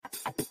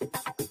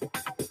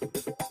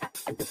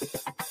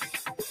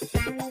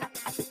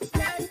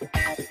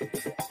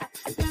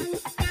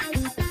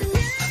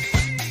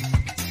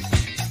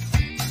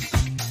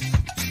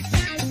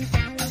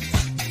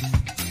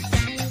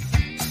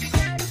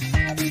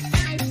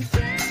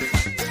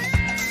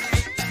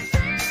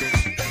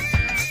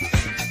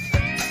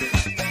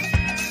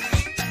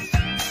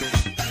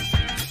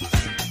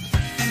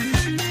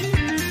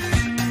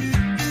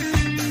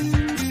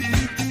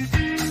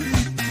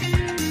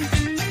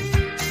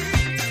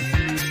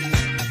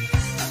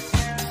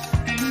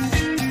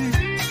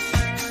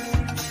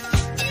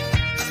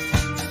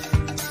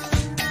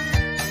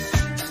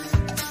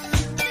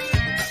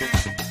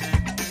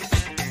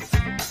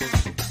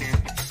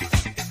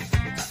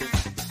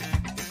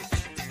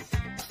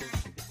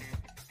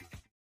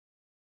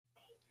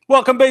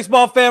Welcome,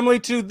 baseball family,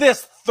 to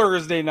this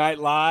Thursday Night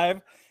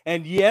Live.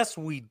 And yes,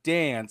 we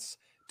dance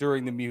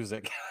during the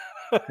music.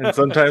 And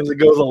sometimes it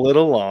goes a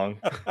little long.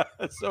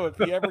 So if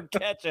you ever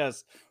catch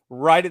us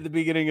right at the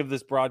beginning of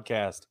this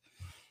broadcast,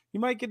 you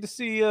might get to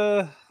see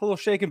a little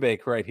shake and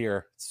bake right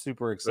here. It's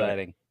super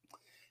exciting. Right.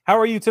 How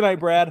are you tonight,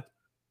 Brad?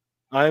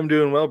 I'm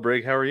doing well,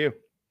 Brig. How are you?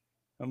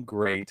 I'm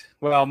great.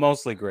 Well,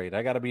 mostly great.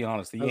 I got to be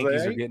honest. The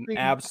Yankees are getting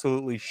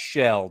absolutely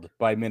shelled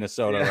by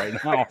Minnesota right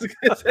now.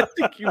 I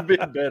think you've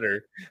been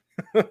better.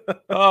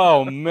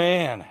 Oh,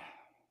 man.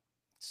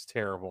 It's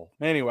terrible.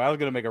 Anyway, I was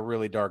going to make a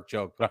really dark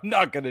joke, but I'm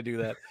not going to do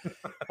that.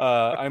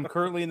 I'm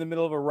currently in the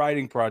middle of a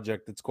writing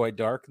project that's quite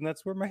dark, and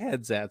that's where my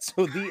head's at.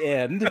 So the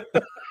end.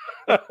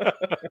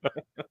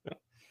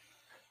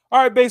 All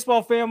right,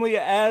 baseball family,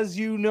 as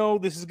you know,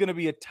 this is going to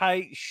be a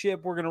tight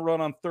ship. We're going to run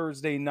on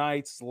Thursday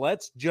nights.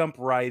 Let's jump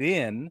right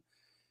in.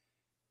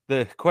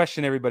 The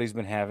question everybody's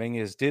been having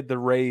is, did the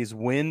Rays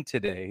win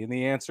today? And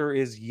the answer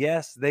is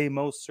yes, they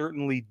most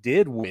certainly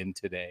did win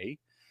today.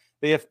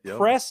 They have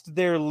pressed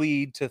their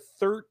lead to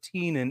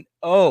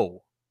 13-0,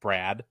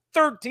 Brad.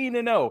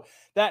 13-0.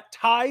 That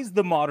ties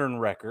the modern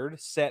record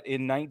set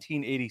in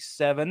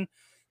 1987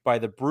 by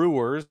the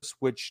Brewers,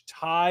 which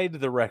tied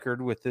the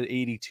record with the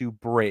 82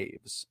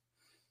 Braves.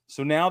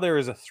 So now there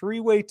is a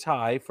three-way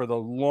tie for the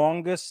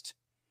longest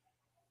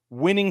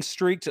winning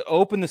streak to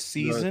open the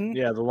season.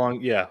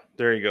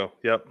 There you go.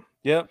 Yep.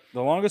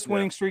 The longest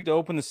winning streak to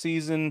open the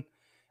season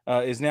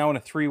is now in a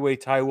three-way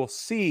tie. We'll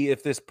see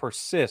if this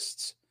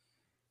persists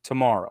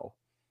tomorrow.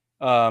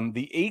 The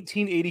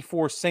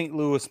 1884 St.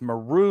 Louis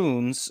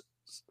Maroons,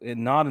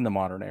 not in the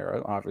modern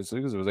era, obviously,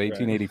 because it was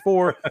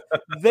 1884.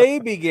 They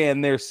began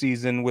their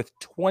season with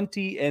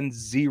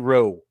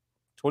 20-0.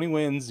 20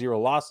 wins, 0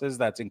 losses.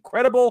 That's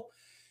incredible.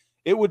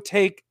 It would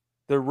take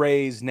the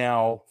Rays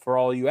now, for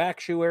all you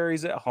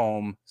actuaries at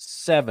home,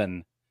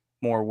 7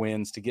 more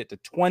wins to get to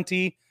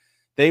 20.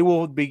 They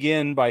will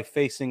begin by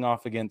facing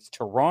off against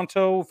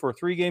Toronto for a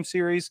 3-game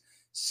series,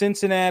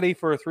 Cincinnati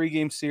for a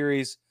 3-game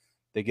series.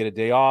 They get a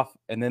day off,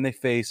 and then they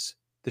face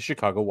the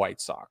Chicago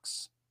White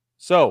Sox.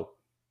 So,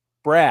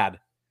 Brad,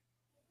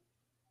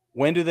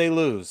 when do they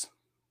lose?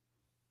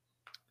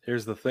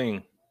 Here's the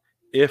thing.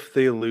 If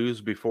they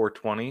lose before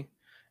 20,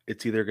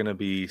 it's either going to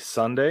be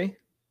Sunday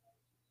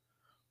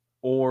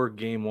or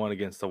game 1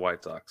 against the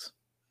White Sox.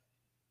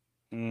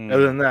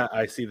 Other than that,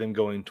 I see them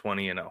going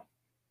 20-0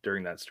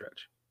 during that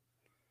stretch.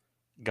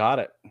 Got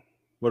it.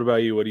 What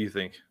about you? What do you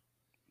think?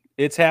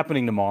 It's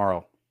happening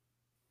tomorrow.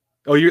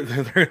 Oh,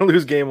 they're going to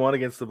lose game 1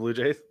 against the Blue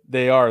Jays?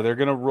 They are. They're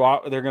going to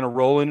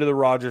roll into the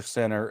Rogers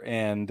Center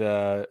and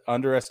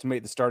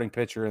underestimate the starting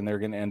pitcher, and they're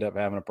going to end up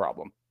having a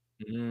problem.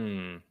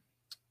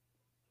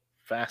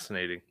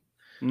 Fascinating.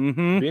 Mm-hmm.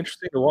 It'll be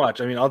interesting to watch.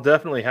 I mean, I'll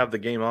definitely have the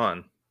game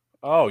on.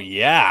 Oh,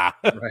 yeah.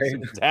 Right? That's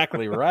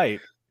exactly right.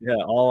 Yeah,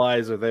 all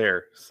eyes are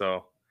there.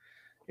 So,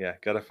 yeah,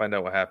 got to find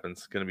out what happens.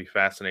 It's going to be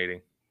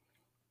fascinating.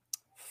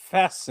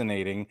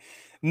 Fascinating.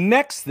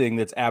 Next thing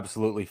that's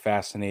absolutely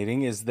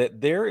fascinating is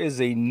that there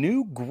is a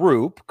new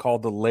group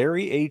called the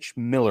Larry H.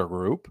 Miller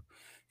Group.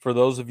 For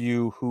those of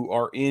you who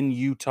are in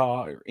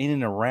Utah or in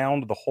and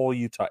around the whole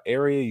Utah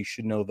area, you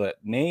should know that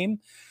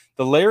name.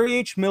 The Larry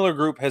H. Miller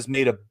Group has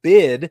made a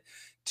bid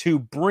to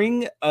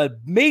bring a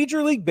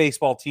Major League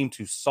Baseball team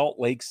to Salt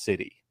Lake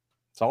City,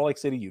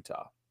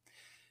 Utah.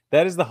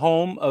 That is the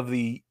home of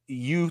the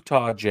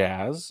Utah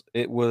Jazz.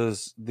 It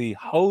was the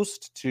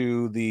host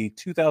to the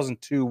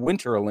 2002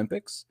 Winter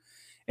Olympics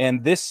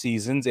and this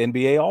season's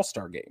NBA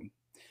All-Star Game.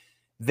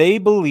 They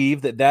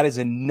believe that is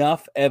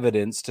enough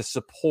evidence to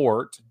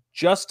support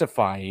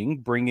justifying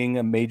bringing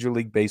a Major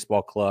League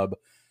Baseball club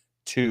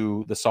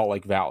to the Salt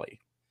Lake Valley.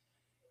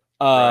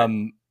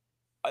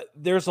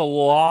 There's a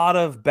lot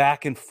of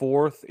back and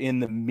forth in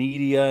the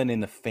media and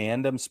in the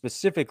fandom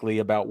specifically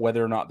about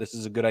whether or not this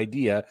is a good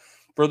idea.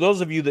 For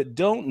those of you that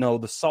don't know,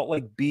 the Salt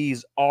Lake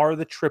Bees are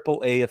the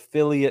AAA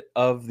affiliate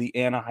of the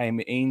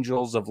Anaheim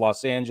Angels of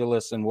Los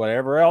Angeles and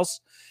whatever else.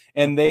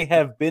 And they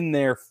have been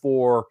there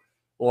for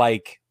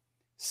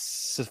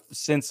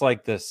since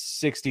the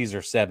 60s or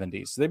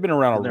 70s. They've been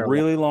around a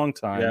really long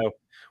time. Yeah,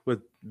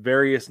 with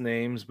various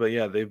names, but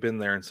yeah, they've been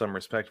there in some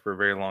respect for a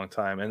very long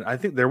time. And I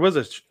think there was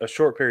a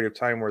short period of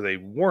time where they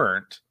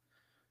weren't,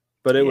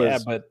 but it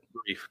was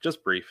brief,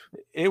 just brief.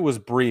 It was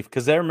brief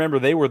because I remember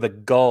they were the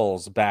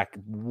Gulls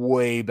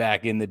way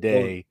back in the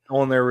day.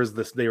 Oh, and there was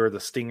they were the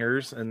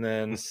Stingers, and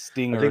then the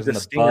Stingers, I think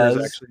the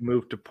Stingers actually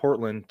moved to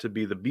Portland to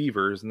be the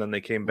Beavers, and then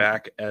they came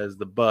back as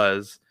the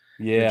Buzz.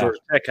 Yeah, and Georgia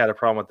Tech had a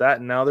problem with that,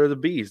 and now they're the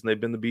Bees, and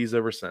they've been the Bees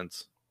ever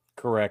since.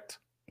 Correct.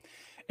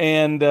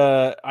 And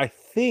I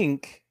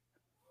think,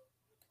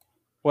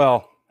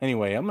 well,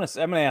 anyway, I'm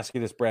gonna ask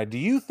you this, Brad. Do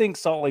you think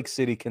Salt Lake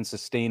City can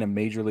sustain a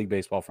Major League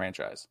Baseball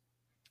franchise?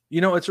 You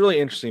know, it's really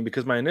interesting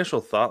because my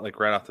initial thought,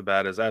 right off the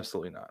bat, is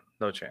absolutely not.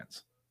 No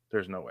chance.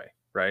 There's no way,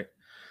 right?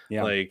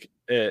 Yeah.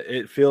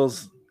 It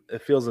feels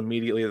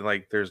immediately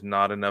like there's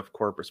not enough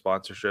corporate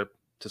sponsorship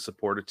to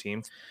support a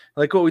team.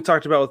 Like what we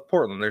talked about with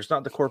Portland, there's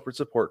not the corporate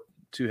support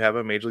to have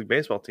a Major League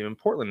Baseball team in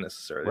Portland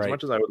necessarily. Right. As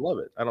much as I would love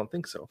it, I don't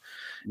think so.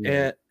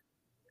 Yeah.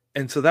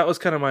 And so that was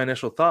kind of my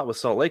initial thought with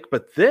Salt Lake.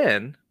 But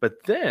then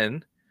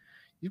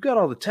you've got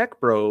all the tech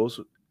bros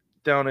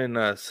down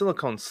in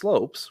Silicon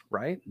Slopes,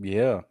 right?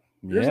 Yeah.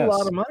 There's a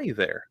lot of money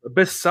there.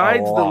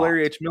 Besides the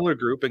Larry H. Miller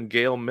Group and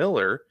Gail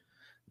Miller,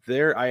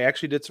 I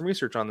actually did some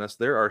research on this.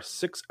 There are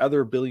 6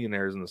 other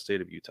billionaires in the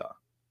state of Utah.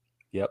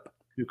 Yep.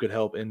 Who could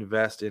help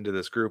invest into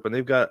this group. And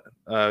they've got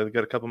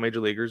a couple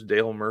major leaguers.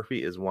 Dale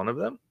Murphy is one of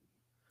them.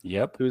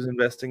 Yep. Who's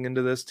investing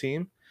into this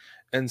team.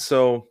 And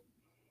so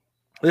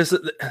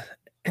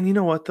and you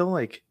know what though?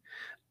 Like,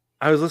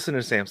 I was listening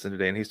to Samson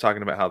today and he's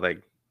talking about how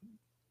the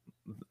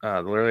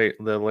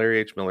Larry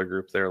H. Miller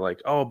Group, they're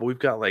like, oh, but we've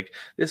got like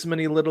this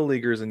many little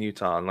leaguers in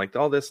Utah and like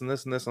all this and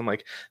this and this. I'm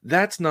like,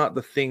 that's not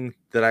the thing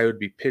that I would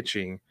be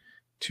pitching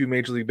to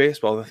Major League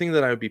Baseball. The thing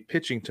that I would be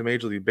pitching to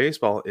Major League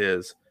Baseball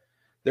is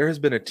there has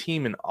been a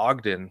team in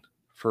Ogden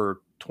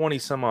for 20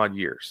 some odd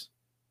years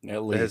At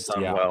that has least,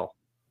 done yeah. well.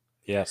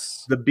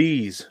 Yes. The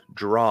Bees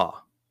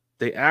draw.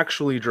 They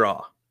actually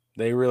draw.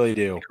 They really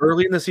do.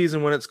 Early in the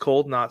season when it's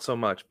cold, not so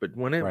much. But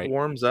when it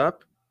warms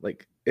up,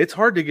 like, it's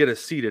hard to get a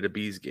seat at a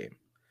Bees game.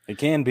 It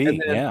can be,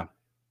 yeah.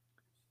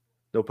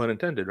 No pun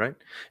intended, right?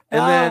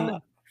 And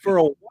then for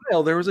a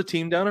while, there was a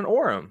team down in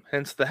Orem,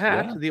 hence the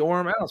hat, the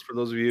Orem Owls, for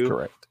those of you.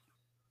 Correct.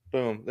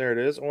 Boom, there it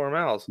is, Orem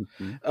Owls.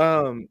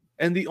 Mm-hmm.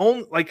 And the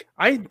only, like,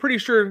 I'm pretty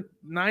sure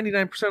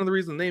 99% of the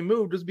reason they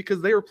moved was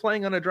because they were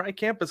playing on a dry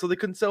campus, so they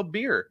couldn't sell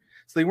beer.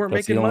 So they weren't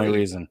making money. That's the only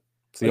reason.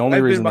 It's the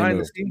only reason behind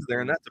the scenes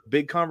there, and that's a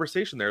big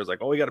conversation there. It's like,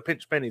 oh, we got to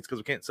pinch pennies because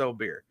we can't sell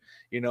beer,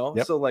 you know?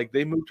 Yep. So, like,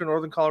 they moved to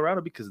Northern Colorado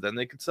because then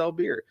they could sell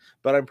beer.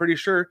 But I'm pretty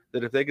sure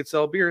that if they could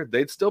sell beer,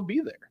 they'd still be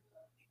there.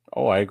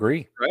 Oh, I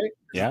agree. Right?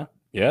 Yeah.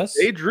 Yes.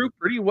 They drew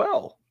pretty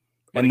well.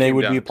 And they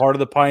would be a part of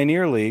the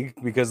Pioneer League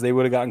because they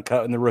would have gotten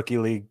cut in the Rookie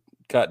League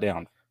cut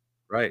down.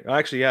 Right.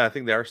 Actually, yeah, I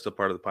think they are still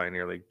part of the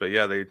Pioneer League. But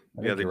yeah, they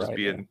just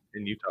be in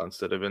Utah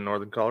instead of in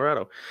Northern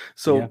Colorado.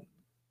 So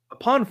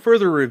upon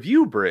further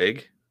review,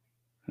 Brig,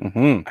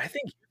 I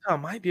think Utah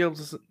might be able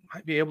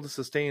to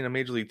sustain a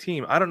major league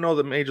team. I don't know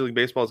that Major League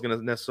Baseball is going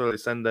to necessarily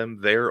send them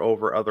there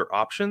over other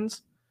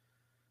options,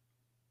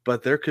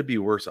 but there could be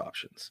worse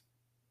options.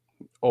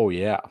 Oh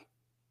yeah,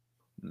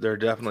 there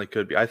definitely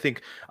could be. I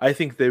think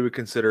they would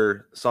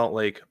consider Salt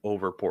Lake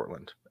over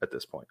Portland at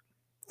this point.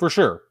 For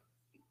sure,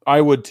 I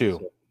would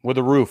too. With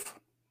a roof.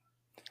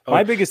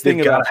 My biggest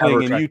thing about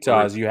playing in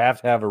Utah is you have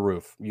to have a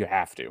roof. You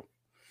have to.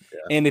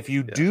 Yeah. And if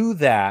you do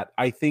that,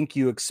 I think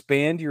you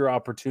expand your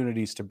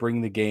opportunities to bring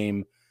the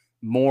game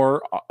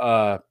more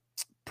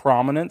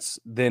prominence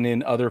than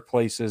in other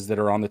places that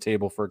are on the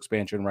table for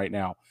expansion right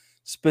now.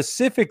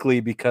 Specifically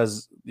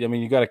because, I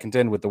mean, you got to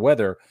contend with the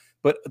weather,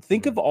 but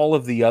think of all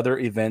of the other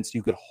events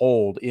you could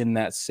hold in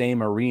that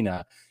same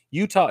arena.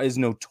 Utah is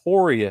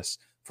notorious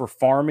for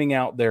farming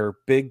out their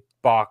big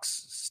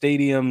box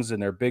stadiums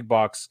and their big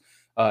box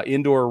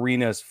indoor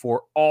arenas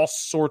for all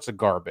sorts of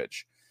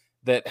garbage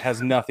that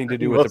has nothing to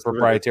do with the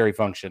proprietary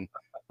function.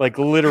 Like,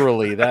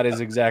 literally, that is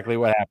exactly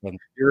what happened.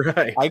 You're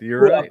right.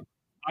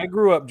 I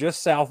grew up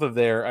just south of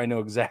there. I know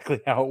exactly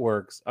how it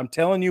works. I'm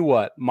telling you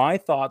what, my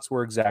thoughts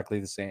were exactly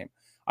the same.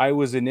 I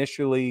was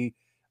initially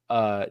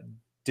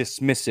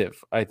dismissive,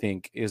 I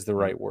think is the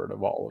right word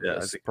of all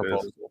of this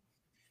proposal.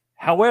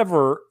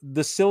 However,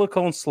 the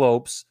Silicon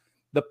Slopes,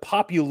 the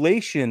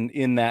population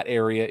in that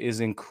area is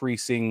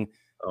increasing.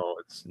 Oh,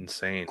 it's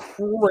insane.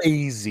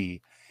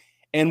 Crazy.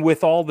 And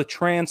with all the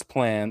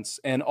transplants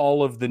and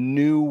all of the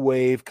new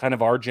wave, kind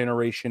of our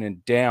generation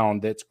and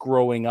down that's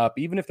growing up,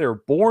 even if they're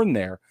born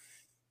there,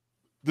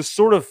 the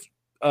sort of,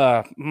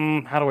 how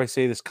do I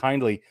say this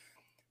kindly?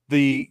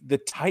 The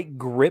tight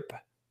grip,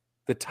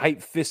 the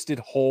tight-fisted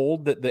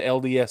hold that the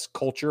LDS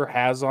culture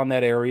has on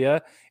that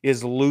area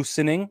is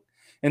loosening.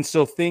 And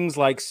so things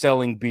like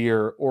selling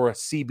beer or a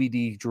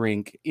CBD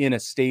drink in a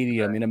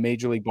stadium, in a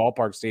major league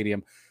ballpark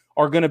stadium,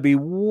 are going to be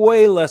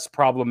way less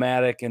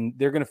problematic, and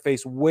they're going to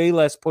face way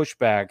less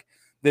pushback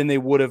than they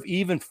would have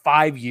even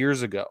 5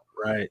 years ago.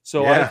 Right.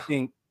 So I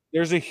think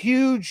there's a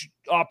huge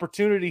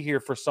opportunity here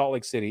for Salt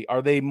Lake City.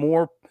 Are they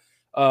more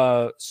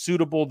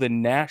suitable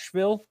than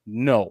Nashville?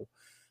 No.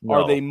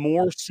 Are they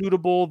more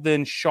suitable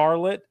than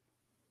Charlotte?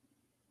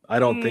 I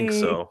don't think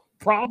so.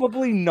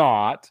 Probably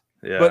not.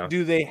 Yeah. But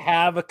do they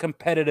have a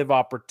competitive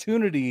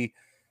opportunity?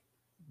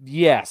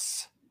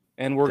 Yes.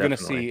 And we're going to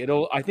see.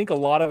 I think a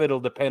lot of it'll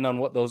depend on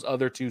what those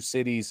other two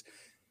cities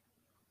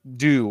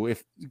do.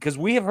 Because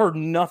we have heard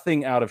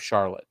nothing out of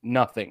Charlotte.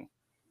 Nothing.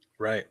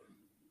 Right.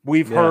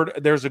 We've heard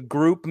there's a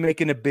group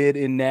making a bid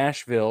in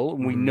Nashville,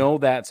 and we know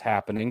that's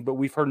happening, but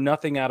we've heard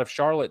nothing out of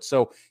Charlotte.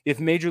 So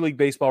if Major League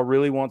Baseball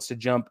really wants to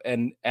jump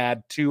and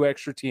add 2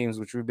 extra teams,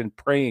 which we've been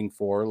praying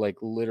for, like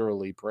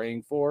literally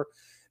praying for,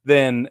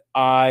 then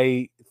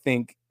I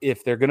think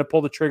if they're going to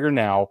pull the trigger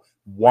now,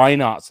 why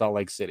not Salt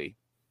Lake City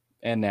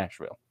and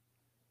Nashville?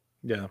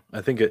 Yeah, I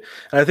think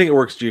it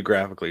works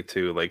geographically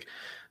too. Like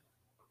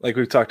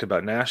we've talked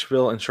about,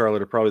 Nashville and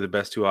Charlotte are probably the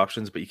best 2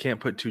 options, but you can't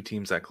put 2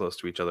 teams that close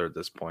to each other at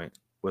this point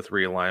with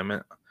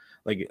realignment.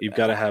 Like you've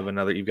got to have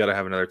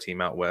another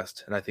team out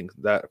west, and I think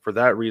that for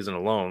that reason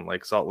alone,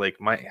 like Salt Lake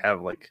might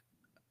have like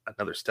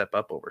another step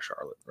up over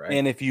Charlotte, right?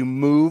 And if you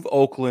move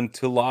Oakland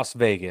to Las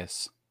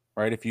Vegas,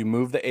 right? If you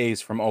move the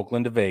A's from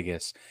Oakland to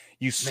Vegas,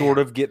 you sort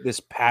of get this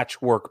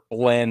patchwork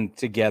blend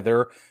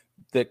together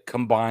that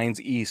combines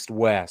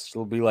East-West.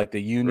 It'll be like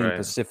the Union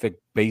Pacific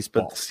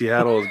baseball. But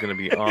Seattle is going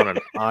to be on an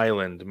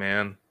island,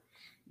 man.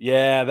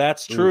 Yeah,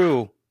 that's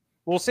true.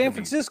 Well, San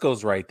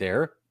Francisco's right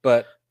there,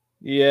 but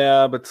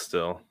yeah, but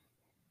still,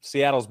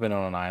 Seattle's been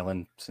on an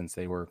island since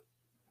they were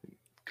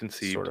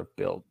conceived.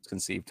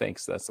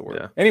 Thanks, that's the word.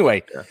 Yeah.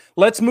 Anyway,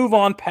 let's move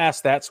on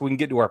past that so we can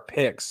get to our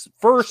picks.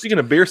 First, speaking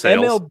of beer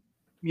sales,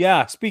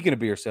 speaking of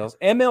beer sales,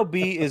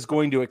 MLB is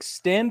going to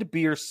extend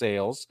beer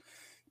sales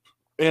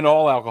and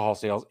all alcohol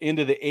sales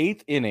into the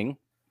 8th inning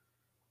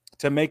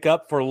to make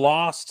up for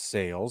lost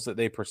sales that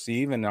they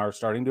perceive and are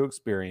starting to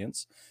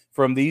experience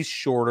from these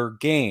shorter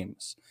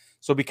games.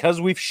 So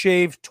because we've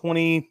shaved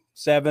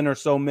 27 or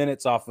so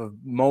minutes off of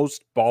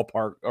most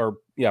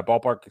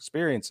ballpark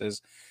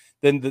experiences,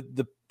 then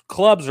the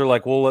clubs are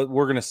like, well,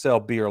 we're going to sell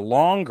beer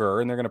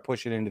longer, and they're going to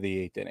push it into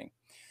the 8th inning.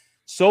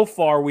 So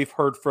far, we've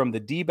heard from the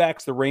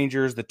D-backs, the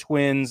Rangers, the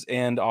Twins,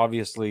 and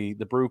obviously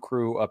the Brew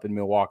Crew up in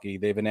Milwaukee.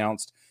 They've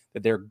announced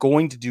that they're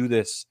going to do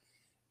this.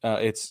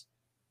 It's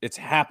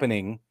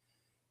happening.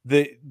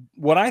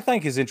 What I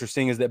think is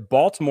interesting is that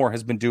Baltimore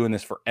has been doing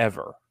this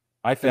forever.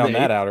 I found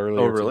that out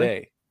earlier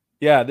today.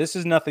 Yeah, this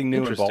is nothing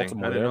new in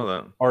Baltimore. I didn't know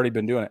that. Already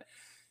been doing it.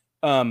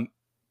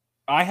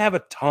 I have a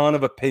ton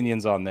of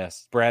opinions on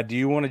this. Brad, do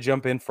you want to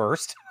jump in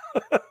first?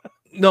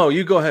 No,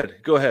 you go ahead.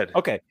 Go ahead.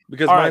 Okay.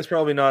 Because mine's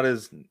probably not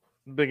as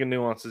big a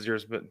nuance as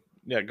yours, but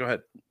yeah, go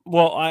ahead.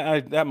 Well,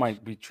 I that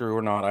might be true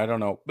or not. I don't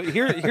know. But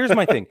here's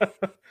my thing.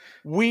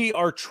 We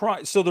are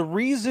trying.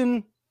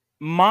 So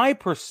my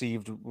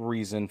perceived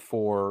reason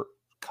for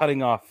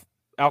cutting off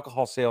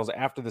alcohol sales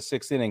after the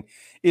 6th inning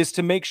is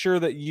to make sure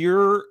that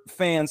your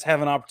fans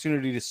have an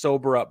opportunity to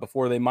sober up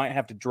before they might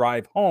have to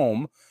drive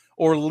home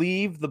or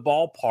leave the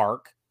ballpark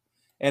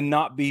and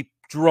not be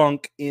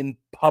drunk in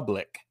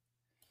public.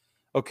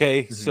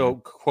 Okay, so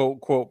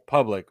quote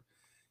public.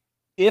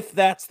 If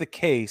that's the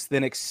case,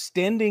 then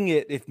extending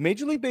it, if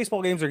Major League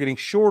Baseball games are getting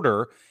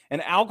shorter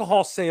and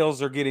alcohol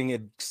sales are getting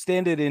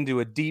extended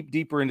into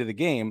deeper into the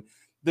game,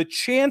 the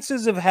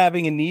chances of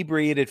having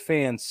inebriated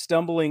fans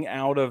stumbling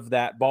out of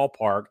that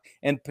ballpark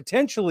and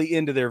potentially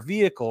into their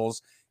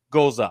vehicles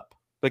goes up.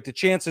 Like the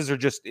chances are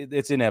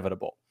it's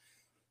inevitable.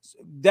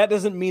 That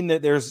doesn't mean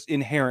that there's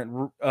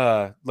inherent,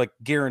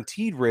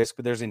 guaranteed risk,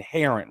 but there's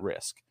inherent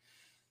risk.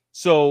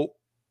 So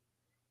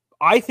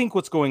I think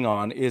what's going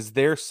on is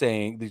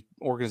the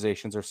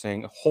organizations are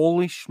saying,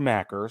 holy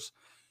schmackers,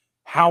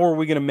 how are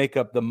we going to make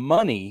up the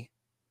money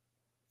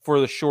for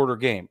the shorter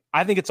game?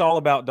 I think it's all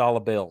about dollar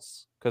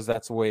bills because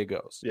that's the way it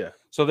goes. Yeah.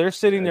 So they're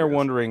sitting there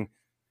wondering,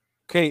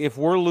 okay, if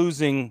we're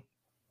losing,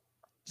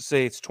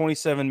 say it's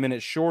 27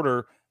 minutes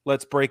shorter,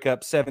 let's break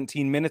up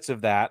 17 minutes of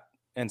that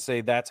and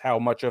say that's how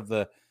much of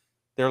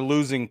they're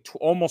losing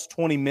almost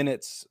 20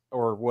 minutes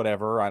or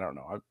whatever. I don't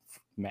know.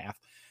 Math.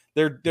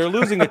 They're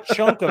losing a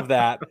chunk of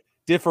that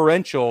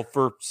differential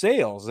for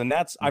sales. And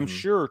that's, I'm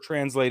sure,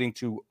 translating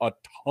to a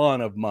ton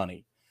of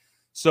money.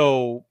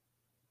 So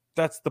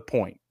that's the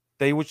point.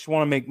 They just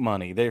want to make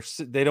money. They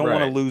don't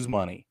want to lose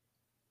money.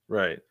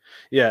 Right.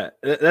 Yeah,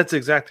 that's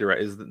exactly right.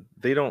 Is that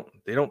they don't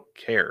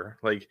care.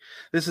 Like,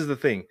 this is the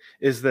thing,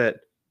 is that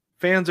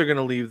fans are going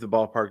to leave the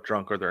ballpark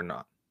drunk or they're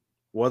not.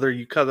 Whether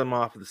you cut them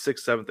off at the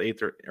 6th, 7th,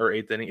 8th, or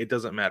 8th inning, it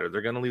doesn't matter.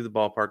 They're going to leave the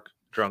ballpark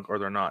drunk or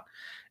they're not.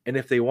 And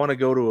if they want to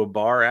go to a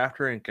bar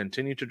after and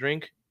continue to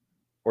drink,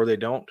 or they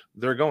don't,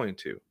 they're going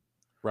to.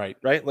 Right.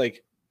 Right?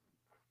 Like,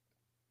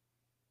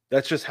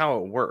 that's just how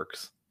it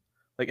works.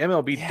 Like,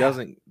 MLB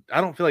doesn't, I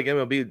don't feel like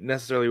MLB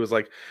necessarily was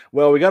like,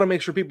 well, we got to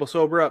make sure people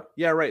sober up.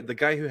 Yeah, right. The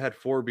guy who had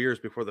 4 beers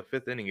before the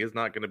 5th inning is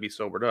not going to be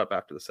sobered up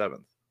after the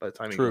 7th by the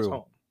time he goes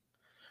home.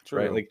 True.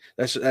 Right? Like,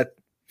 that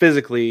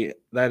physically,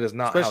 that is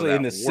not especially how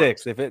in the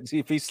works. 6th.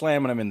 If he's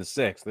slamming them in the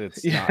 6th, it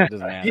doesn't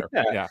matter.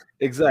 Yeah,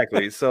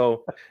 exactly.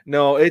 So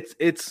no, it's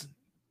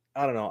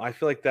I don't know. I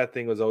feel like that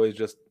thing was always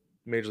just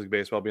Major League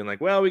Baseball being like,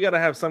 well, we got to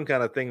have some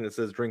kind of thing that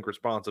says drink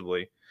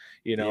responsibly,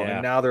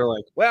 and now they're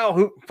like,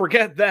 well,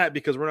 forget that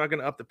because we're not going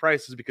to up the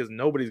prices because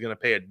nobody's going to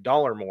pay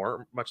 $1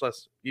 more, much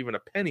less even a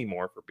penny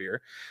more for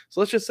beer.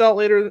 So let's just sell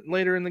it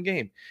later in the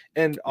game.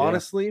 And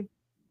honestly,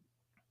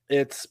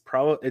 it's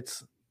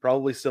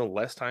probably still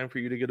less time for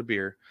you to get a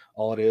beer.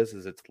 All it is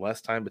it's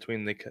less time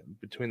between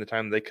the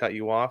time they cut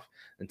you off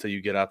until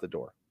you get out the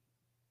door.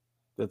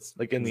 That's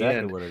like in exactly the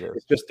end, what it is.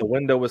 It's just the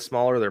window was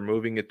smaller. They're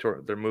moving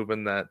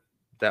that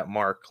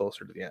mark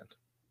closer to the end.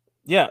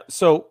 Yeah.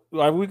 So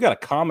we've got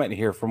a comment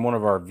here from one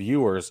of our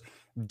viewers,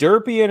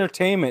 Derpy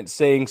Entertainment,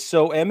 saying,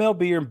 so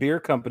MLB and beer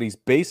companies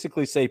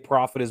basically say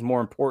profit is more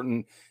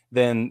important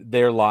than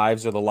their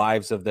lives or the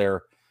lives of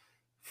their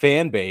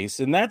fan base.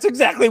 And that's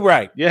exactly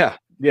right. Yeah.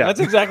 That's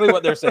exactly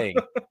what they're saying.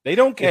 They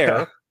don't care.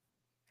 Yeah.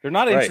 They're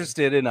not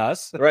interested in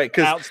us. Right.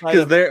 Because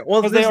they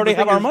already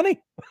have our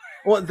money.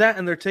 Well, that,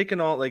 and they're taking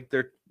all, like,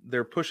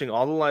 they're pushing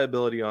all the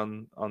liability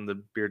on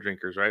the beer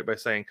drinkers, right? By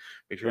saying,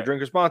 make sure you Right.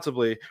 drink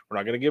responsibly. We're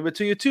not going to give it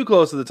to you too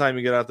close to the time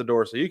you get out the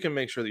door, so you can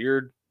make sure that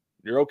you're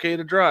okay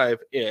to drive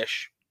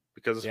ish.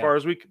 Because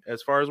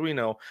as far as we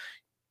know,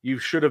 you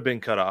should have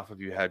been cut off if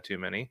you had too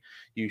many.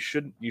 You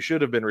should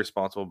have been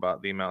responsible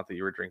about the amount that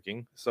you were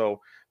drinking.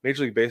 So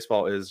Major League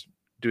Baseball is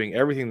doing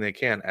everything they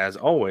can, as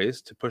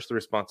always, to push the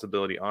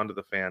responsibility onto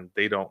the fan.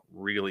 They don't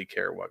really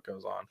care what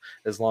goes on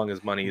as long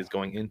as money is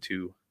going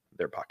into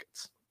their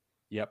pockets.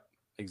 Yep,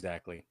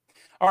 exactly.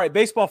 All right,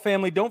 baseball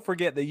family, don't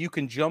forget that you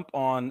can jump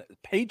on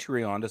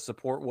Patreon to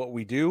support what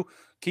we do,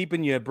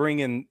 keeping you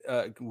bringing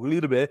a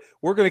little bit.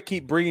 We're going to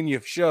keep bringing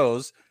you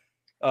shows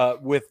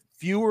with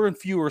fewer and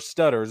fewer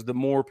stutters the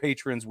more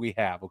patrons we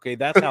have. Okay,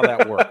 that's how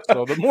that works.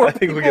 So the more I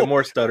think we get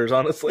more stutters,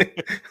 honestly.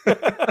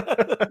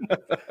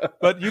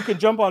 But you can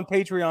jump on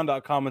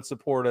patreon.com and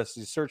support us.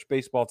 You search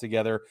Baseball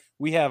Together.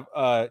 We've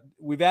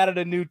added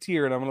a new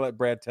tier, and I'm going to let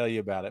Brad tell you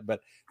about it.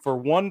 But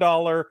for $1,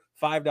 $5,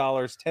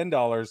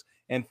 $10,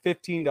 and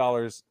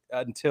 $15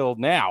 until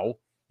now,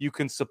 you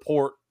can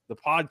support the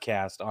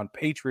podcast on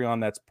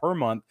Patreon. That's per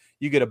month.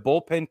 You get a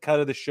bullpen cut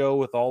of the show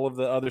with all of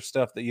the other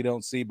stuff that you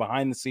don't see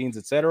behind the scenes,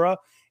 etc.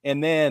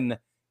 And then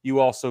you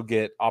also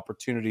get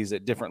opportunities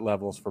at different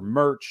levels for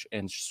merch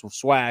and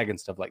swag and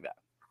stuff like that.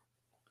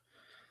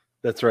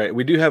 That's right.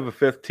 We do have a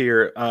fifth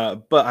tier,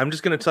 but I'm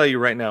just going to tell you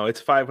right now,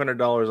 it's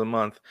 $500 a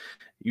month.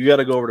 You got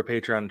to go over to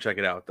Patreon and check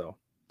it out, though,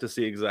 to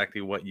see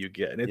exactly what you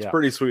get. And it's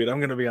pretty sweet. I'm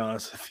going to be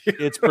honest with you.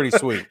 It's pretty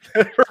sweet.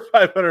 For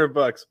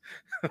 $500,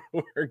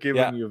 we're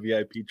giving you a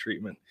VIP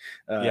treatment,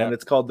 and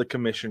it's called the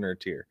Commissioner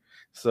tier.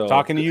 So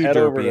talking to you,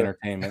 Derpy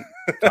Entertainment.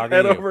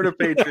 Head over to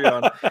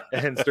Patreon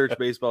and search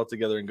Baseball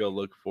Together and go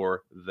look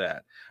for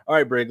that. All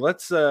right, Brig,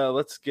 let's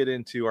get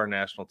into our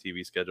national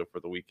TV schedule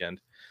for the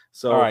weekend.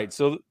 So, all right,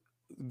 so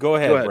go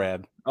ahead,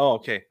 Brad. Oh,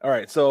 okay. All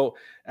right. So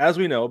as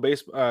we know,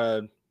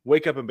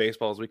 Wake Up in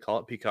Baseball, as we call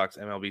it, Peacock's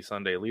MLB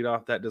Sunday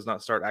leadoff, that does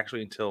not start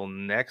actually until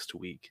next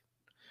week.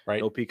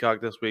 Right. No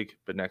Peacock this week,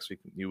 but next week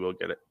you will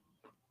get it.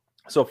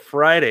 So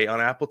Friday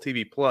on Apple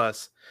TV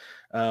Plus,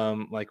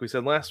 like we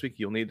said last week,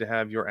 you'll need to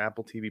have your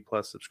Apple TV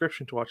Plus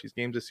subscription to watch these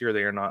games this year.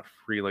 They are not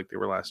free like they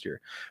were last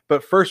year.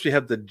 But first, we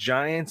have the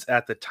Giants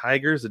at the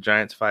Tigers. The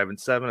Giants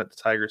 5-7 at the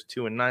Tigers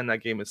 2-9.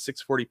 That game is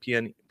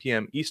 6:40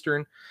 p.m.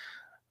 Eastern.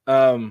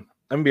 I'm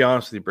gonna be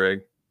honest with you,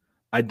 Brig.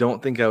 I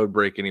don't think I would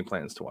break any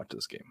plans to watch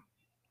this game.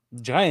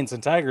 Giants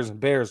and Tigers and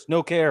Bears,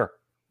 no care.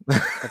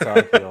 That's how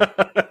I feel.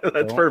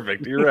 That's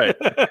perfect. You're right.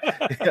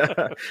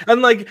 Yeah.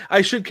 And like,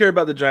 I should care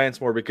about the Giants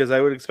more because I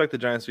would expect the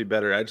Giants to be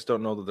better. I just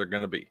don't know that they're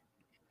going to be.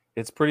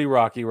 It's pretty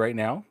rocky right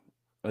now.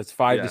 It's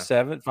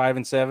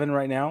 5-7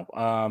 right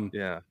now.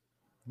 Yeah.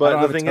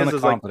 But the thing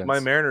is like my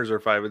Mariners are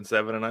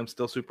 5-7, and I'm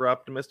still super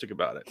optimistic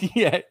about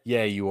it.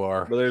 Yeah, you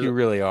are. But you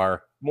really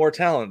are. More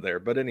talent there.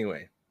 But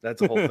anyway,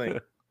 that's the whole thing.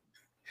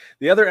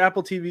 The other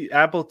Apple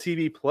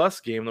TV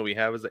Plus game that we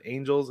have is the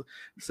Angels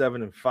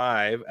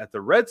 7-5 at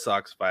the Red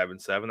Sox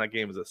 5-7. That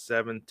game is at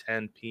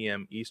 7:10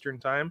 p.m. Eastern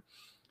time.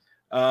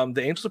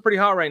 The Angels are pretty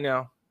hot right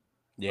now.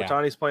 Yeah.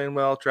 Ohtani's playing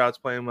well. Trout's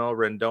playing well.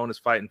 Rendon is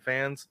fighting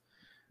fans.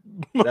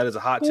 That is a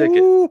hot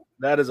ticket.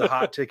 That is a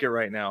hot ticket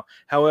right now.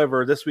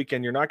 However, this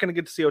weekend you're not going to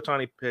get to see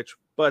Ohtani pitch,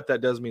 but that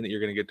does mean that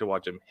you're going to get to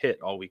watch him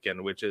hit all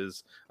weekend, which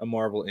is a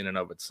marvel in and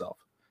of itself.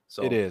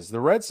 So it is.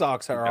 The Red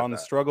Sox are on the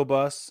struggle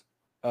bus.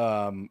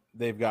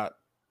 They've got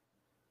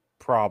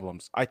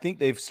problems. I think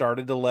they've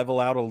started to level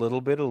out a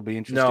little bit. It'll be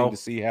interesting to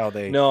see how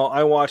they. No,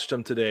 I watched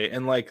them today,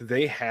 and like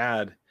they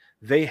had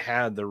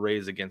the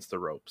Rays against the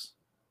ropes.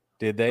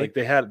 Did they? Like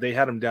they had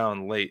them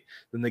down late.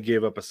 Then they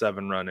gave up a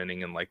 7-run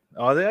inning, and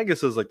I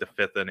guess it was like the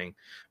 5th inning,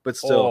 but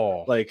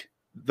still, like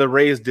the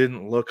Rays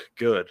didn't look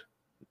good.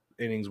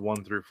 Innings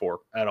 1 through 4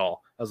 at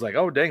all. I was like,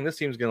 oh dang, this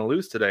team's gonna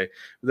lose today.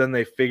 But then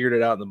they figured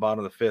it out in the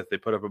bottom of the 5th. They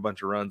put up a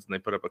bunch of runs and they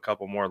put up a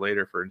couple more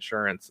later for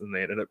insurance, and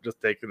they ended up just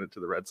taking it to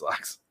the Red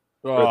Sox.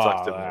 Red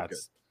Sox didn't look good.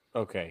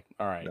 Okay,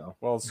 all right. No.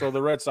 Well, so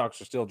the Red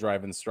Sox are still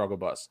driving the struggle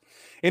bus.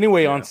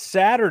 Anyway, on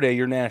Saturday,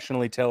 your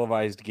nationally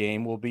televised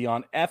game will be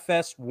on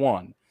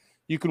FS1.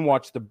 You can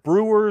watch the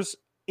Brewers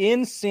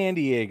in San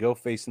Diego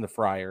facing the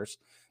Friars.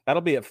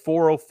 That'll be at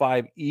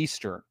 4:05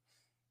 Eastern.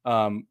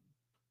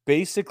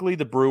 Basically,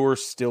 the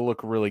Brewers still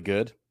look really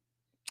good,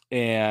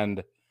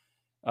 and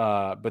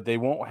but they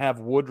won't have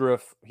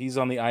Woodruff. He's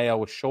on the IL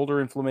with shoulder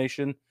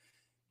inflammation.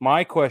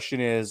 My question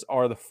is,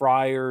 are the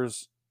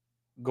Friars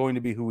going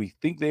to be who we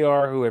think they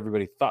are, who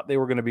everybody thought they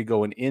were going to be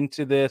going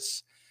into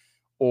this,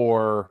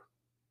 or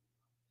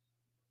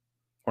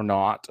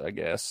not, I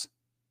guess?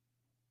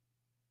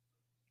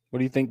 What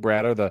do you think,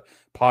 Brad? Are the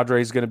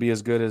Padres going to be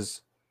as good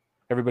as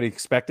everybody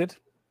expected?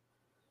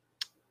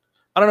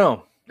 I don't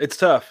know. It's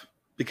tough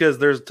because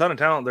there's a ton of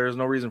talent. There's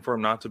no reason for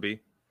them not to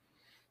be.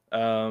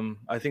 I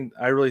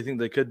really think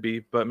they could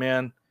be, but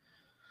man,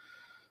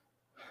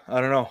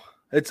 I don't know.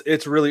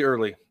 It's really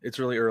early. It's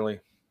really early.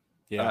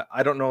 Yeah.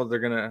 I don't know if they're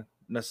going to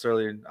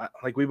necessarily,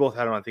 like we both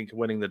had them, I think,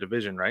 winning the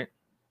division, right?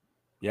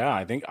 Yeah,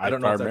 I think I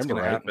don't know if that's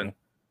going to happen.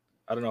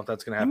 I don't know if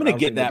that's going to happen. I'm going to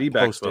get that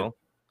posted.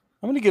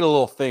 I'm going to get a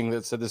little thing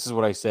that said this is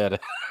what I said.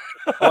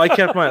 Oh, I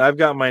kept mine. I've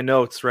got my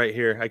notes right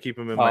here. I keep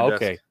them in my Oh,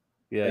 desk. okay.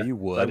 Yeah, you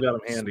So would. I've got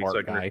them handy Smart so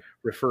I can guy.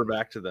 refer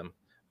back to them.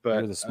 But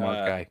You're the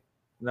smart guy.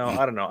 no,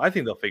 I don't know. I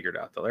think they'll figure it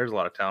out though. There's a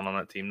lot of talent on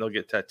that team. They'll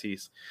get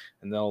Tatis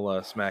and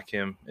they'll smack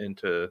him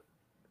into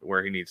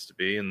where he needs to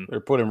be. And Or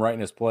put him right in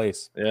his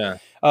place. yeah,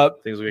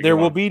 things there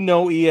will be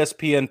no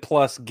ESPN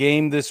Plus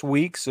game this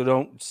week, so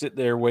don't sit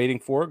there waiting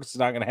for it because it's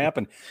not going to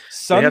happen.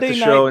 Sunday night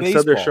baseball.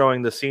 Instead, they're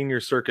showing the senior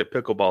circuit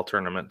pickleball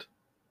tournament.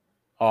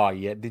 Oh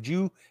yeah,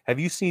 have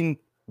you seen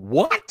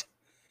what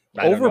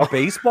over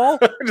baseball?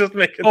 Just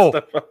making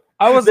stuff up.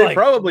 I was they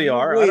probably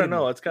are. I don't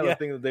know. Minute. It's kind of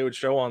thing that they would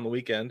show on the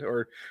weekend,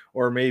 or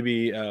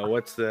maybe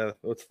what's the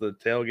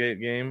tailgate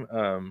game?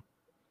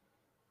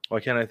 Why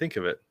can't I think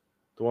of it?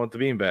 The one with the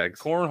beanbags.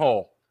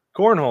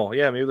 Cornhole.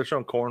 Yeah, maybe they're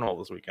showing cornhole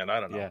this weekend.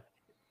 I don't know. Yeah.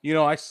 You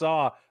know, I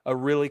saw a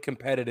really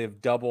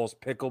competitive doubles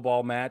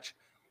pickleball match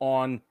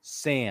on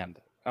sand.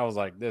 I was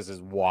like, this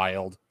is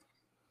wild.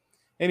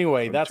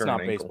 Anyway, that's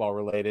not baseball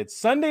related.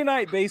 Sunday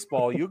night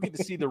baseball, you'll get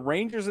to see the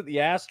Rangers at the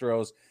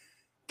Astros.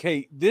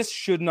 Okay, this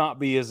should not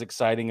be as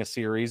exciting a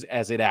series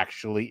as it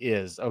actually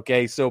is.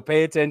 Okay, so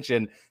pay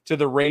attention to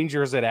the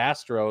Rangers at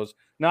Astros.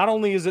 Not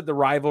only is it the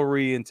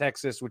rivalry in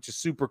Texas, which is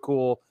super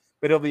cool,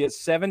 but it'll be at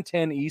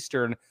 7:10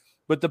 Eastern.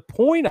 But the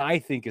point I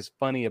think is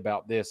funny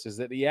about this is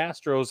that the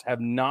Astros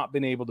have not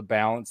been able to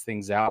balance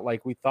things out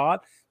like we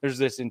thought. There's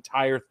this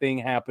entire thing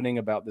happening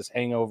about this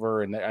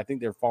hangover, and I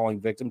think they're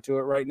falling victim to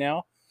it right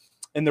now.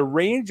 And the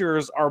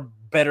Rangers are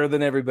better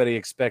than everybody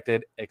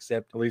expected,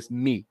 except at least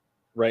me.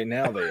 Right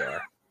now they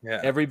are.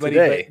 Yeah. Everybody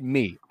but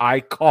me. I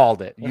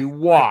called it. You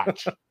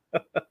watch.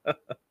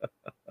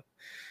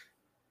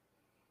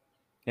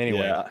 Anyway.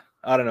 Yeah,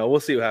 I don't know.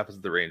 We'll see what happens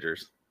with the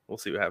Rangers. All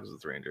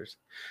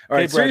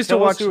right, series to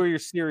watch. Who are your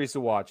series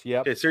to watch?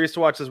 Yep. Okay, series to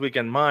watch this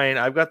weekend. Mine,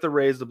 I've got the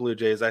Rays, the Blue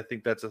Jays. I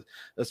think that's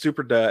a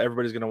super duh.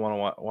 Everybody's going to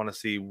want to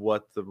see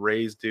what the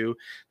Rays do.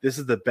 This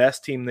is the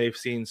best team they've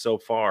seen so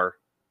far,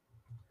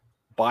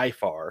 by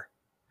far.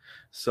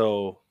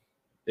 So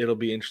it'll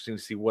be interesting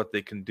to see what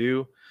they can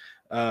do.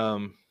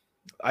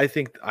 I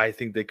think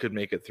they could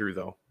make it through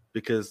though,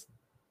 because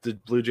the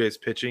Blue Jays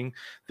pitching,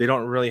 they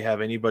don't really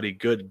have anybody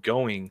good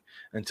going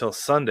until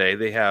Sunday.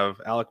 They have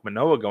Alek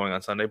Manoah going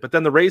on Sunday, but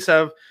then the Rays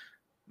have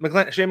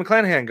Shane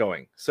McClanahan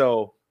going.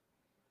 So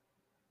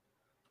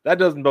that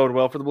doesn't bode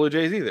well for the Blue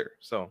Jays either.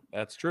 So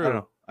that's true. I don't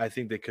know. I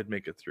think they could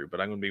make it through, but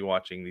I'm going to be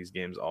watching these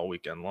games all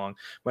weekend long.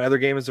 My other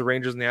game is the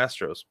Rangers and the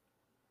Astros.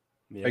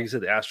 Yeah. Like you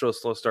said, the Astros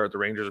slow start. The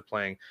Rangers are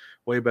playing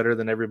way better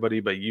than everybody,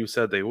 but you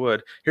said they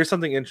would. Here's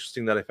something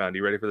interesting that I found.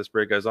 You ready for this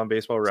break, guys? On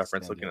Baseball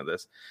Reference, looking at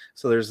this.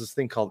 So there's this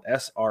thing called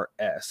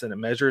SRS, and it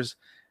measures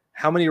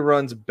how many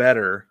runs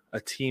better a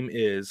team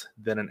is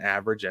than an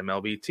average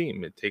MLB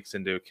team. It takes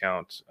into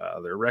account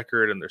their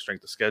record and their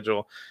strength of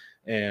schedule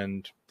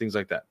and things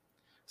like that.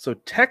 So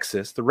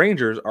Texas, the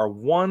Rangers are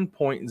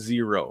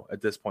 1.0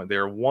 at this point. They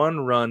are 1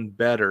 run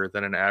better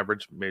than an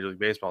average Major League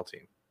Baseball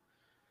team.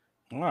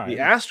 Right. The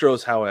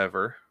Astros,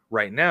 however,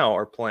 right now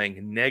are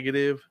playing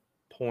negative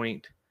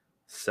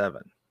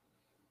 0.7.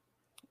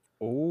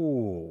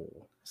 Oh.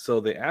 So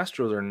the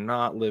Astros are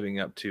not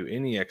living up to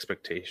any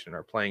expectation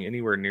or playing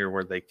anywhere near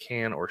where they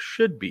can or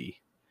should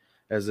be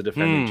as the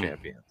defending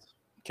champions.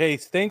 Okay,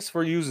 thanks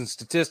for using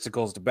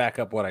statisticals to back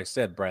up what I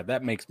said, Brad.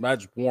 That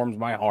just warms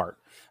my heart.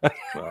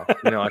 Well,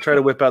 I try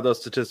to whip out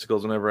those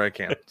statisticals whenever I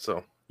can.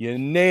 So you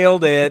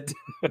nailed it.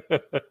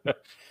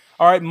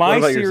 All right, my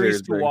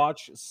series to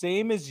watch,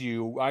 same as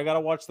you. I got to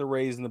watch the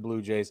Rays and the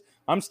Blue Jays.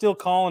 I'm still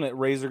calling it.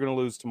 Rays are going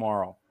to lose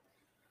tomorrow.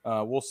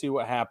 We'll see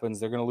what happens.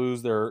 They're going to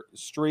lose their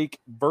streak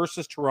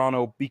versus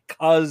Toronto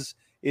because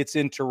it's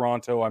in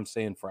Toronto. I'm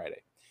saying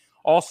Friday.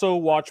 Also,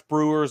 watch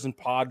Brewers and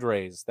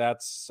Padres.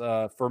 That's,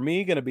 for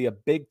me, going to be a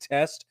big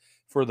test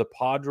for the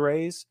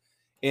Padres.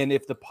 And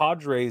if the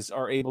Padres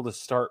are able to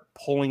start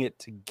pulling it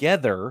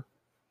together,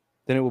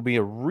 then it will be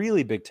a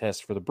really big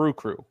test for the Brew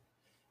Crew.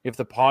 If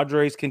the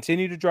Padres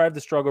continue to drive the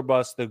struggle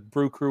bus, the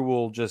Brew Crew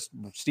will just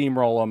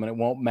steamroll them, and it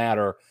won't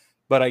matter.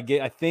 But I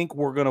think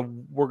we're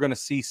gonna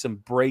see some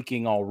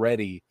breaking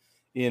already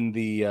in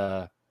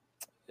the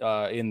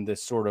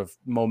sort of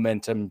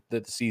momentum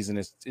that the season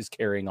is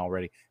carrying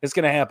already. It's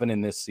going to happen in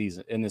this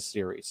season, in this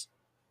series.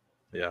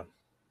 Yeah,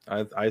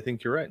 I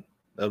think you're right.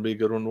 That'll be a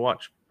good one to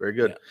watch. Very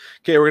good. Yeah.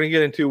 Okay, we're going to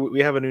get into. We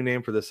have a new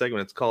name for this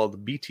segment. It's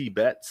called BT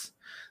Bets.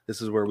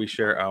 This is where we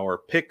share our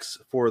picks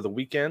for the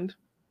weekend.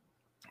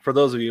 For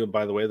those of you,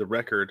 by the way,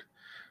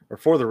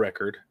 for the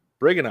record,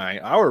 Brig and I,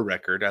 our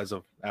record as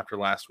of after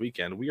last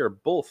weekend, we are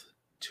both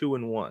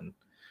 2-1.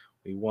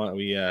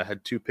 We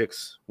had 2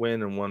 picks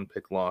win and 1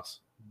 pick loss,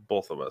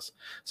 both of us.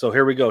 So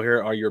here we go.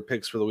 Here are your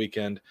picks for the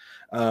weekend.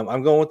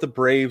 I'm going with the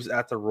Braves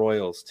at the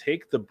Royals.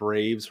 Take the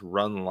Braves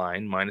run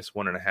line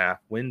 -1.5.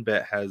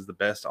 WinBet has the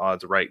best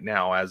odds right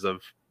now as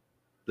of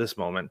this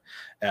moment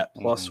at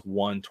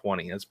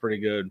 +120. That's pretty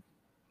good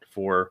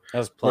for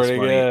That's plus pretty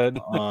money good.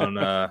 on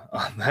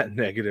that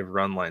negative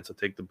run line. So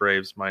take the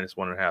Braves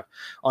 -1.5.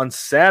 On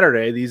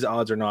Saturday, these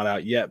odds are not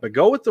out yet, but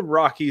go with the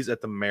Rockies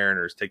at the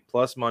Mariners. Take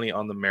plus money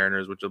on the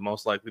Mariners, which will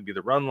most likely be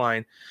the run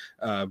line,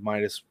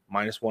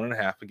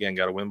 -1.5. Again,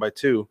 got to win by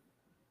 2.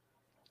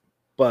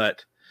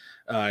 But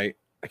I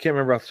can't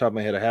remember off the top of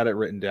my head. I had it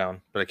written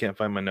down, but I can't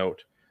find my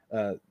note.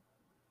 The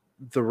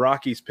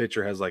Rockies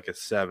pitcher has like a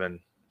 7+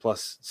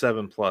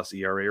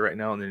 ERA right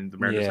now, and then the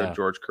Mariners have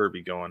George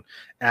Kirby going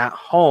at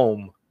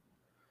home.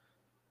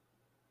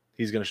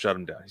 He's going to shut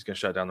him down. He's going to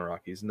shut down the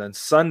Rockies. And then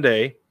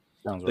Sunday,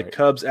 the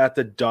Cubs at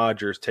the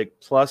Dodgers.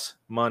 Take plus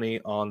money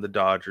on the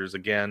Dodgers.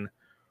 Again,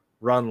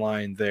 run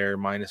line there,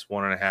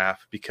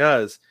 -1.5.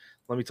 Because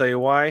let me tell you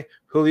why.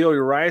 Julio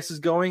Urias is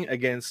going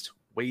against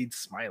Wade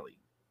Smiley.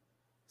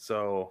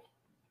 So,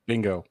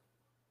 bingo.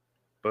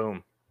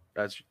 Boom.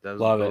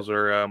 Those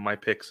are my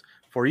picks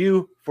for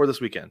you for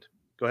this weekend.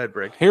 Go ahead,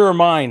 Brig. Here are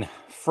mine.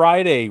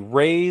 Friday,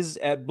 Rays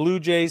at Blue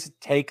Jays.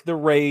 Take the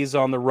Rays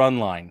on the run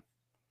line.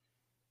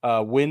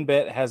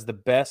 WinBet has the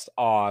best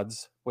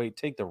odds. Wait,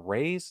 take the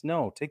Rays?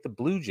 No, take the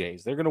Blue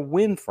Jays. They're going to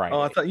win Friday.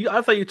 Oh, I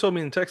thought you told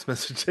me in text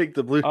message take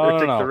the Blue.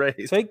 the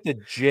Rays. Take the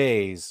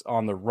Jays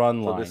on the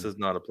run line. This is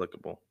not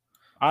applicable.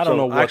 I don't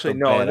know what actually the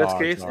no. bet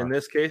In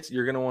this case,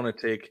 you're going to want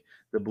to take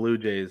the Blue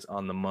Jays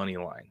on the money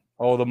line.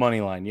 Oh, the money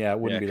line. Yeah, it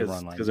wouldn't be the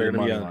run line because they're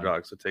going to be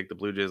underdogs. So take the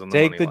Blue Jays on the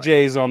money line. Take the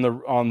Jays on the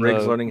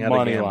Rick's learning how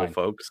money to gamble, line,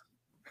 folks.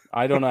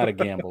 I don't know how to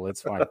gamble.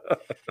 It's fine.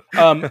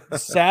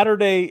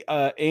 Saturday,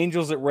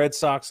 Angels at Red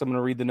Sox. I'm going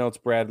to read the notes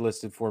Brad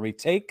listed for me.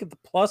 Take the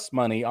plus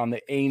money on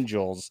the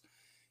Angels.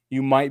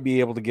 You might be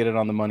able to get it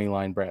on the money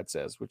line, Brad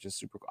says, which is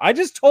super cool. I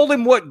just told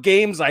him what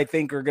games I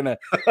think are going to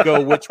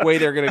go, which way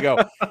they're going to go.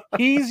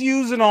 He's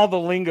using all the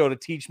lingo to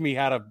teach me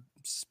how to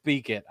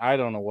speak it. I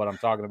don't know what I'm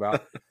talking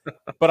about,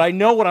 but I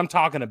know what I'm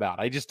talking about.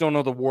 I just don't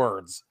know the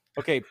words.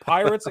 Okay,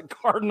 Pirates and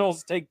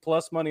Cardinals. Take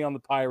plus money on the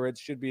Pirates.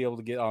 Should be able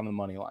to get on the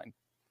money line.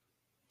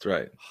 That's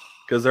right,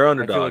 because they're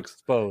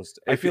underdogs.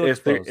 I feel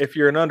exposed. If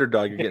you're an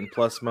underdog, you're getting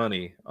plus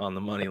money on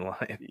the money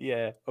line.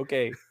 Yeah.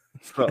 Okay.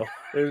 So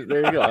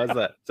there you go. How's that?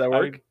 Does that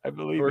work? I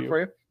believe work you.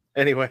 For you.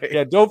 Anyway,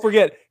 yeah. Don't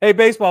forget, hey,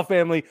 baseball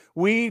family,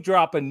 we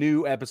drop a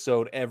new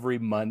episode every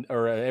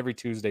every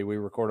Tuesday. We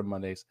record on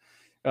Mondays.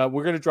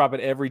 We're going to drop it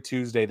every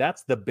Tuesday.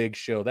 That's the big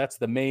show. That's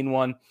the main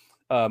one.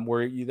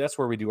 That's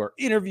where we do our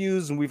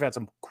interviews, and we've had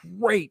some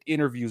great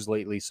interviews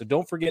lately. So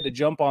don't forget to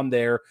jump on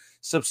there,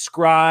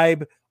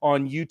 subscribe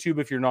on YouTube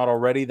if you're not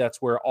already.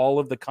 That's where all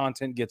of the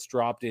content gets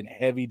dropped in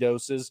heavy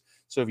doses.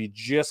 So if you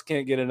just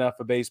can't get enough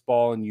of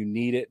baseball and you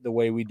need it the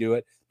way we do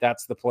it,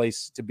 that's the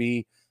place to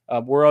be.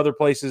 We're other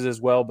places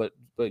as well, but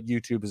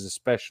YouTube is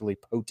especially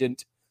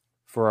potent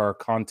for our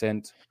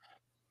content.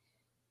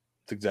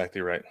 That's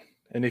exactly right.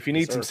 And if you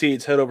need some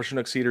seeds, head over to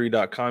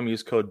ChinookSeedery.com.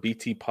 Use code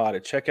BTPOD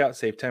at checkout.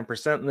 Save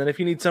 10%. And then if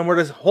you need somewhere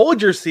to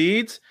hold your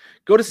seeds,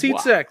 go to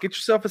SeedSack. Get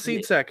yourself a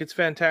seed sack. It's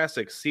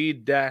fantastic.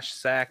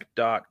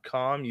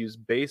 Seed-sack.com. Use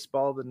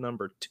baseball, the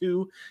number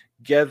 2,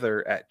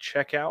 together at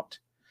checkout.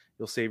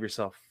 You'll save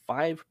yourself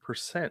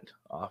 5%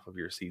 off of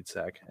your seed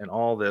sack. And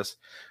all this,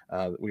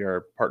 we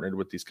are partnered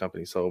with these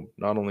companies. So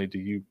not only do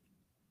you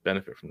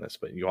benefit from this,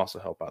 but you also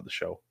help out the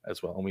show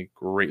as well. And we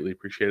greatly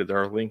appreciate it. There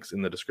are links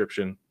in the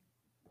description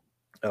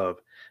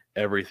of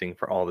everything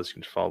for all this. You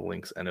can just follow the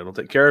links and it'll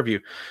take care of you.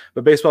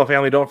 But baseball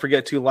family, don't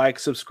forget to like,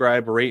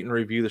 subscribe, rate, and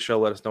review the show.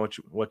 Let us know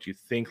what you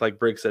think. Like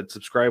Brig said,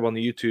 subscribe on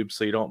the YouTube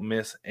so you don't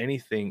miss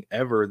anything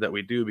ever that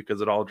we do,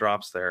 because it all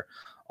drops there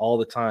all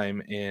the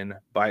time in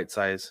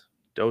bite-sized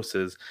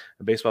doses.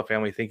 And baseball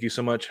family, thank you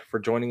so much for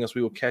joining us.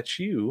 We will catch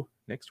you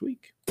next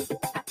week.